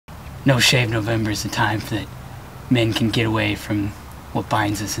No Shave November is a time that men can get away from what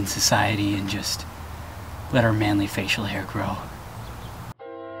binds us in society and just let our manly facial hair grow.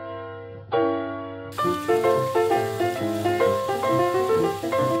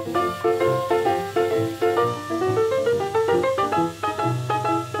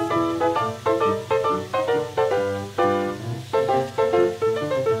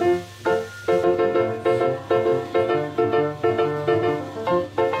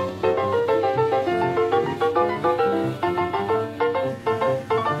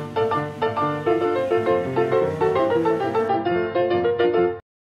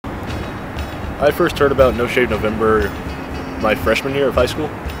 I first heard about No Shave November my freshman year of high school.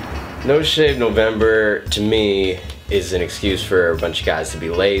 No Shave November, to me, is an excuse for a bunch of guys to be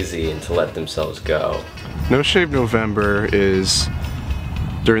lazy and to let themselves go. No Shave November is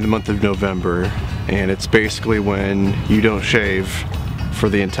during the month of November, and it's basically when you don't shave for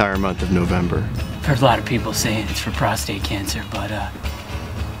the entire month of November. I've heard a lot of people saying it's for prostate cancer, but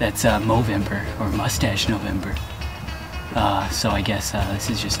that's Movember, or Mustache November. So I guess this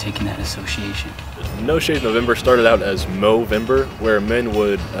is just taking that association. No Shave November started out as Movember, where men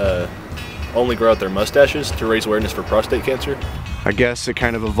would only grow out their mustaches to raise awareness for prostate cancer. I guess it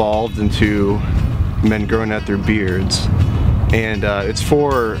kind of evolved into men growing out their beards, and it's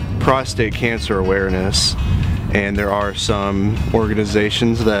for prostate cancer awareness, and there are some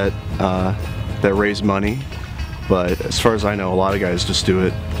organizations that that raise money, but as far as I know, a lot of guys just do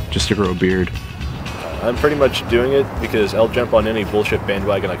it just to grow a beard. I'm pretty much doing it because I'll jump on any bullshit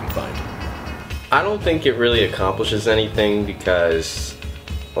bandwagon I can find. I don't think it really accomplishes anything because,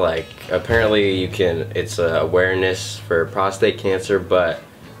 like, apparently it's awareness for prostate cancer, but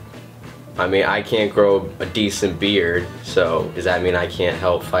I mean, I can't grow a decent beard, so does that mean I can't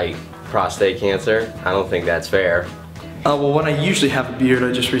help fight prostate cancer? I don't think that's fair. Well, when I usually have a beard,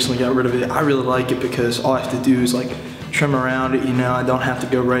 I just recently got rid of it. I really like it because all I have to do is like trim around it, you know. I don't have to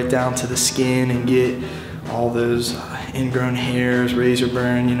go right down to the skin and get all those ingrown hairs, razor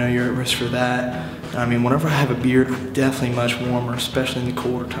burn, you know, you're at risk for that. I mean, whenever I have a beard, I'm definitely much warmer, especially in the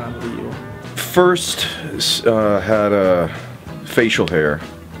colder time of the year. First had a facial hair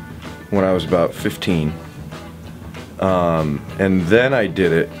when I was about 15. And then I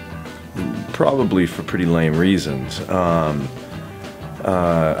did it probably for pretty lame reasons.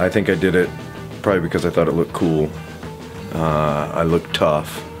 I think I did it probably because I thought it looked cool. I looked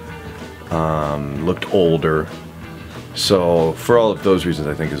tough, looked older. So for all of those reasons,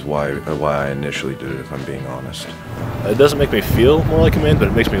 I think is why I initially did it, if I'm being honest. It doesn't make me feel more like a man, but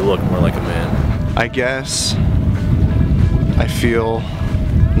it makes me look more like a man. I guess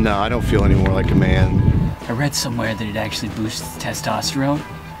no, I don't feel any more like a man. I read somewhere that it actually boosts testosterone,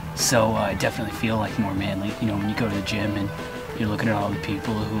 so I definitely feel like more manly. You know, when you go to the gym and you're looking at all the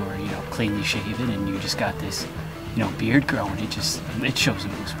people who are, you know, cleanly shaven, and you just got this, you know, beard growing, it shows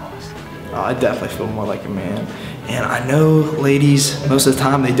in goosebumps. I definitely feel more like a man. And I know ladies, most of the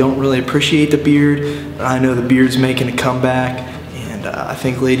time, they don't really appreciate the beard, but I know the beard's making a comeback, and I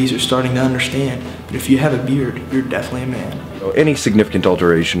think ladies are starting to understand. But if you have a beard, you're definitely a man. Any significant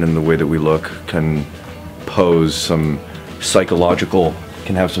alteration in the way that we look can pose some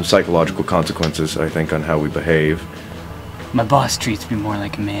can have some psychological consequences, I think, on how we behave. My boss treats me more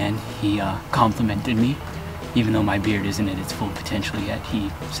like a man. He complimented me. Even though my beard isn't at its full potential yet,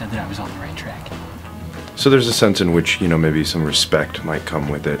 he said that I was on the right track. So there's a sense in which, you know, maybe some respect might come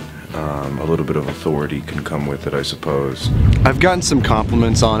with it. A little bit of authority can come with it, I suppose. I've gotten some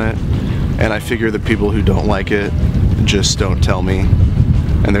compliments on it, and I figure the people who don't like it just don't tell me.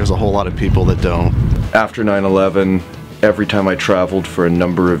 And there's a whole lot of people that don't. After 9/11, every time I traveled for a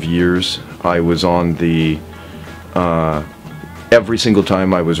number of years, I was on the every single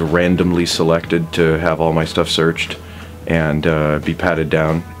time I was randomly selected to have all my stuff searched and be patted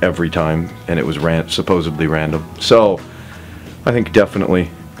down every time, and it was supposedly random. So I think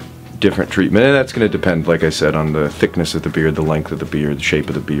definitely different treatment, and that's going to depend, like I said, on the thickness of the beard, the length of the beard, the shape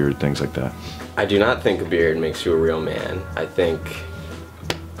of the beard, things like that. I do not think a beard makes you a real man. I think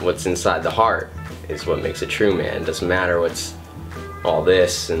what's inside the heart is what makes a true man. It doesn't matter what's all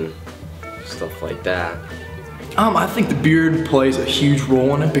this and stuff like that. I think the beard plays a huge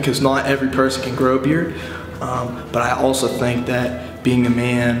role in it because not every person can grow a beard. But I also think that being a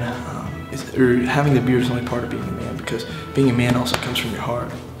man, or having the beard is only part of being a man, because being a man also comes from your heart.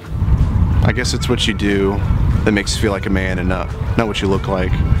 I guess it's what you do that makes you feel like a man, and not what you look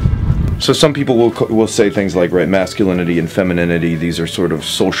like. So some people will say things like, right, masculinity and femininity, these are sort of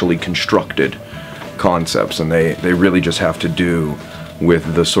socially constructed concepts, and they really just have to do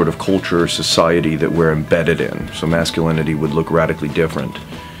with the sort of culture or society that we're embedded in. So masculinity would look radically different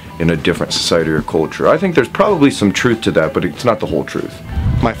in a different society or culture. I think there's probably some truth to that, but it's not the whole truth.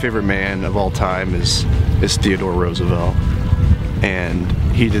 My favorite man of all time is Theodore Roosevelt, and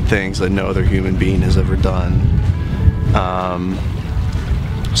he did things that no other human being has ever done.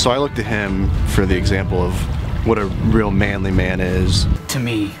 So I look to him for the example of what a real manly man is. To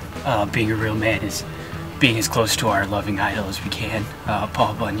me, being a real man is being as close to our loving idol as we can,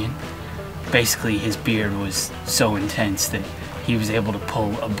 Paul Bunyan. Basically, his beard was so intense that he was able to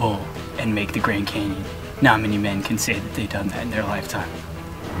pull a bull and make the Grand Canyon. Not many men can say that they've done that in their lifetime.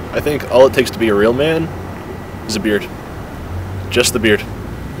 I think all it takes to be a real man is a beard. Just the beard.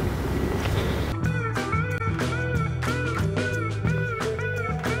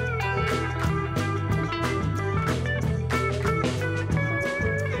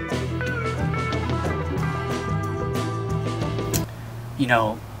 You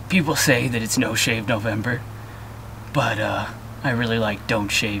know, people say that it's No Shave November, but I really like Don't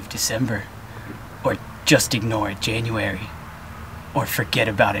Shave December, or Just Ignore It January, or Forget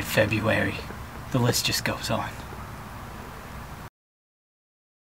About It February. The list just goes on.